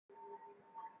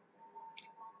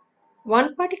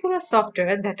One particular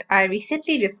software that I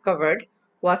recently discovered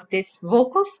was this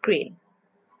vokoscreen.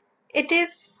 It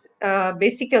is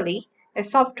basically a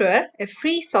software, a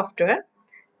free software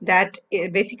that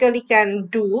basically can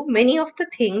do many of the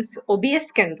things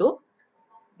OBS can do.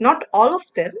 Not all of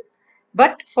them,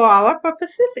 but for our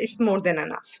purposes, it's more than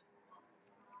enough.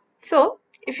 So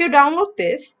if you download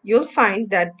this, you'll find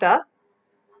that the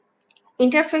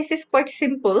interface is quite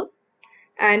simple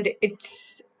and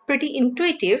it's pretty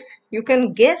intuitive. You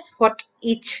can guess what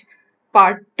each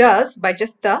part does by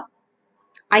just the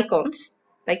icons.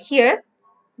 Like here,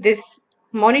 this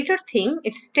monitor thing,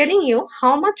 it's telling you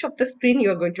how much of the screen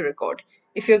you're going to record.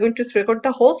 If you're going to record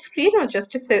the whole screen or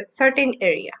just a certain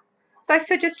area. So I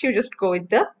suggest you just go with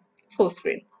the full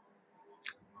screen.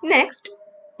 Next,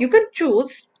 you can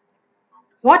choose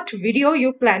what video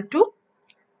you plan to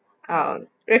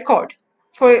record.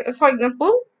 For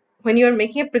example, when you're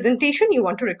making a presentation, you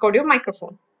want to record your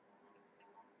microphone.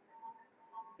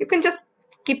 You can just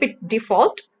keep it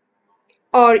default,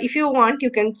 or if you want,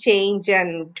 you can change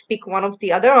and pick one of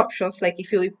the other options. Like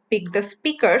if you pick the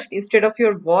speakers, instead of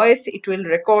your voice, it will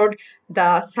record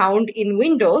the sound in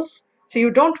Windows. So you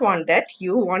don't want that,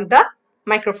 you want the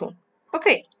microphone.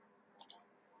 Okay.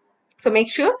 So make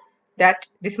sure that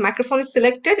this microphone is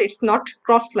selected. It's not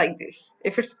crossed like this.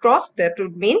 If it's crossed, that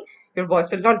would mean your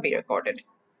voice will not be recorded.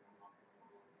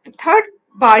 The third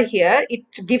bar here, it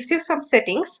gives you some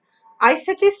settings. I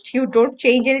suggest you don't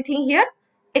change anything here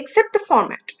except the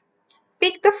format.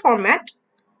 Pick the format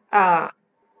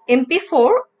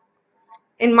MP4.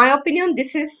 In my opinion,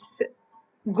 this is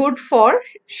good for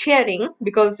sharing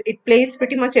because it plays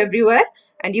pretty much everywhere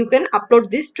and you can upload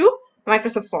this to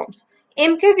Microsoft Forms.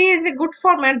 MKV is a good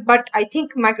format, but I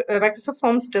think Microsoft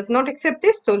Forms does not accept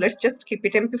this, so let's just keep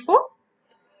it MP4.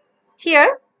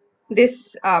 Here,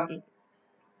 this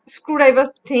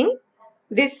screwdriver thing,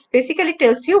 this basically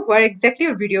tells you where exactly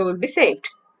your video will be saved.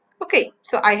 Okay,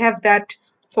 so I have that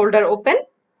folder open.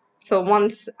 So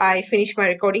once I finish my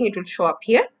recording, it will show up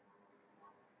here.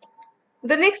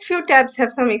 The next few tabs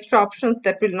have some extra options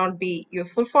that will not be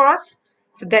useful for us.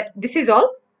 So that this is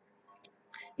all.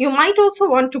 You might also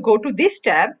want to go to this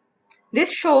tab.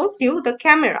 This shows you the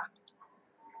camera.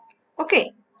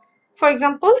 Okay. For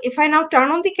example, if I now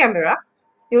turn on the camera,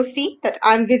 you'll see that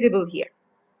I'm visible here.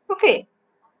 Okay.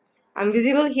 I'm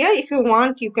visible here. If you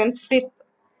want, you can flip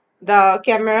the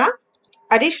camera.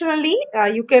 Additionally,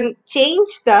 you can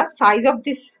change the size of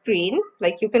this screen.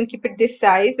 Like you can keep it this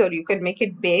size or you can make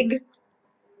it big.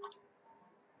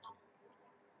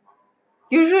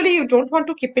 Usually you don't want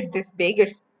to keep it this big.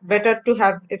 It's better to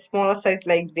have a smaller size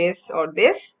like this or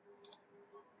this.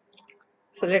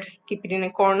 So let's keep it in a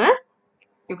corner.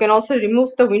 You can also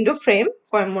remove the window frame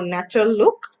for a more natural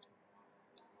look.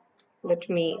 Let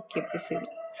me keep this in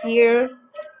here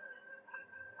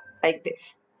like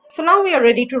this. So now we are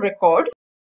ready to record.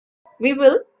 We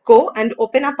will go and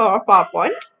open up our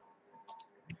PowerPoint.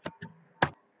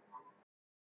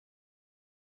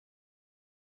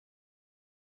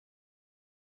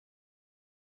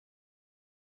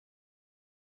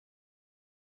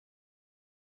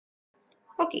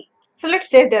 Okay, so let's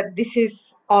say that this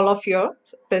is all of your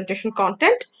presentation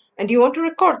content and you want to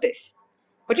record this.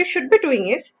 What you should be doing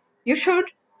is you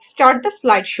should start the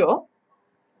slideshow.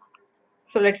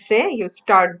 So let's say you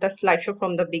start the slideshow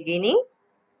from the beginning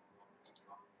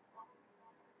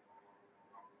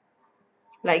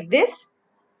like this.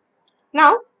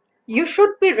 Now you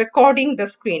should be recording the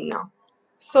screen now.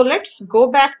 So let's go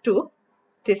back to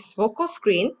this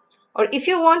vokoscreen, or if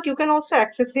you want, you can also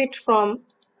access it from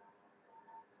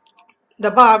the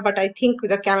bar, but I think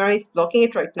the camera is blocking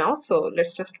it right now. So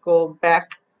let's just go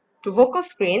back to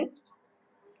vokoscreen,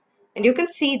 and you can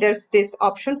see there's this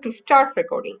option to start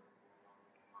recording.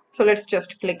 So let's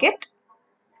just click it.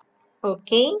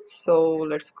 Okay, so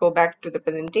let's go back to the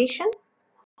presentation.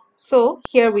 So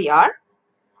here we are.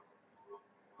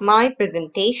 My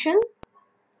presentation,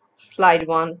 slide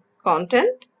 1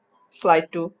 content,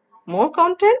 slide 2 more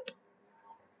content,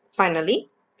 finally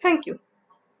thank you.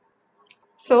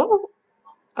 So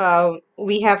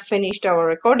we have finished our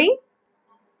recording.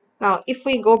 Now if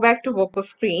we go back to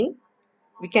vokoscreen,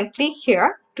 we can click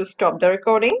here to stop the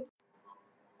recording.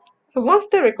 So once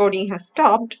the recording has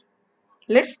stopped,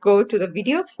 let's go to the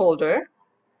videos folder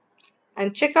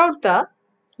and check out the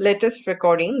latest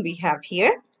recording we have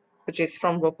here, which is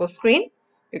from vokoscreen.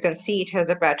 You can see it has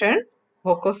a pattern,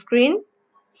 vokoscreen,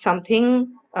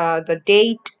 something, the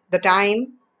date, the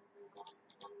time.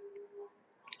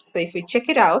 So if we check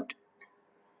it out,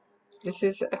 this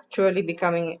is actually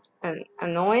becoming an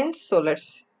annoyance. So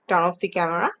let's turn off the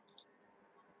camera.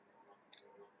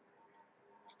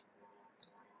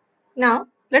 Now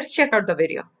let's check out the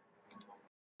video.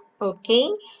 Okay,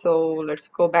 so let's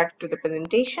go back to the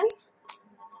presentation.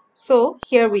 So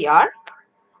here we are,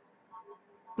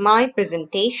 my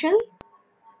presentation,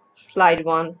 slide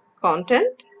 1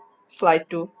 content, slide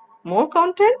 2 more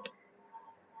content,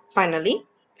 finally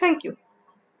thank you.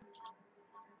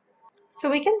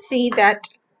 So we can see that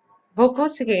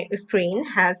vokoscreen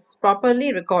has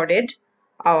properly recorded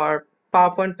our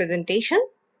PowerPoint presentation.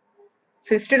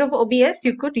 So instead of OBS,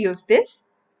 you could use this,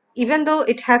 even though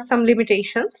it has some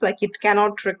limitations, like it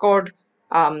cannot record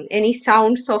any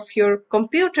sounds of your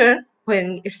computer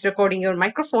when it's recording your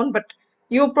microphone, but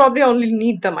you probably only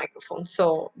need the microphone.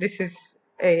 So this is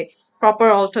a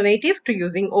proper alternative to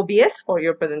using OBS for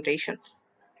your presentations.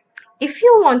 If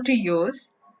you want to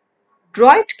use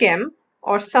Droidcam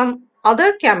or some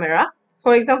other camera,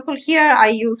 for example, here I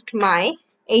used my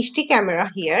HD camera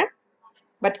here,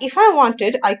 but if I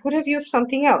wanted, I could have used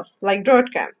something else like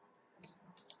Droidcam,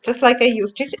 just like I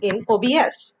used it in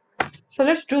OBS. So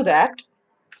let's do that.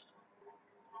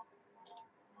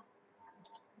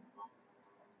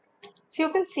 So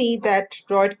you can see that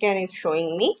Droidcam is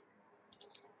showing me,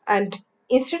 and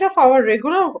instead of our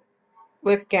regular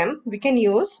webcam, we can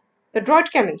use the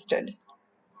Droidcam instead.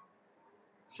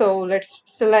 So let's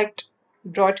select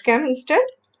Droidcam instead,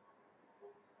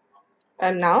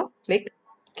 and now click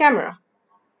camera.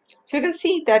 So you can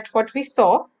see that what we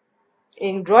saw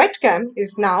in Droidcam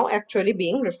is now actually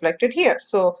being reflected here.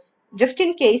 So just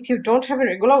in case you don't have a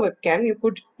regular webcam, you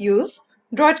could use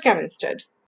Droidcam instead.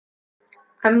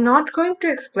 I'm not going to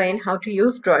explain how to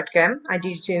use Droidcam. I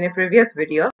did it in a previous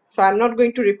video. So I'm not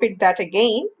going to repeat that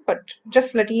again, but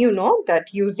just letting you know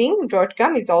that using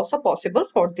Droidcam is also possible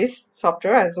for this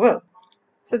software as well.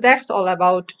 So that's all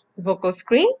about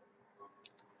vokoscreen.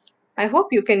 I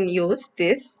hope you can use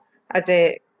this as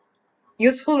a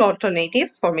useful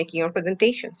alternative for making your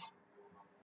presentations.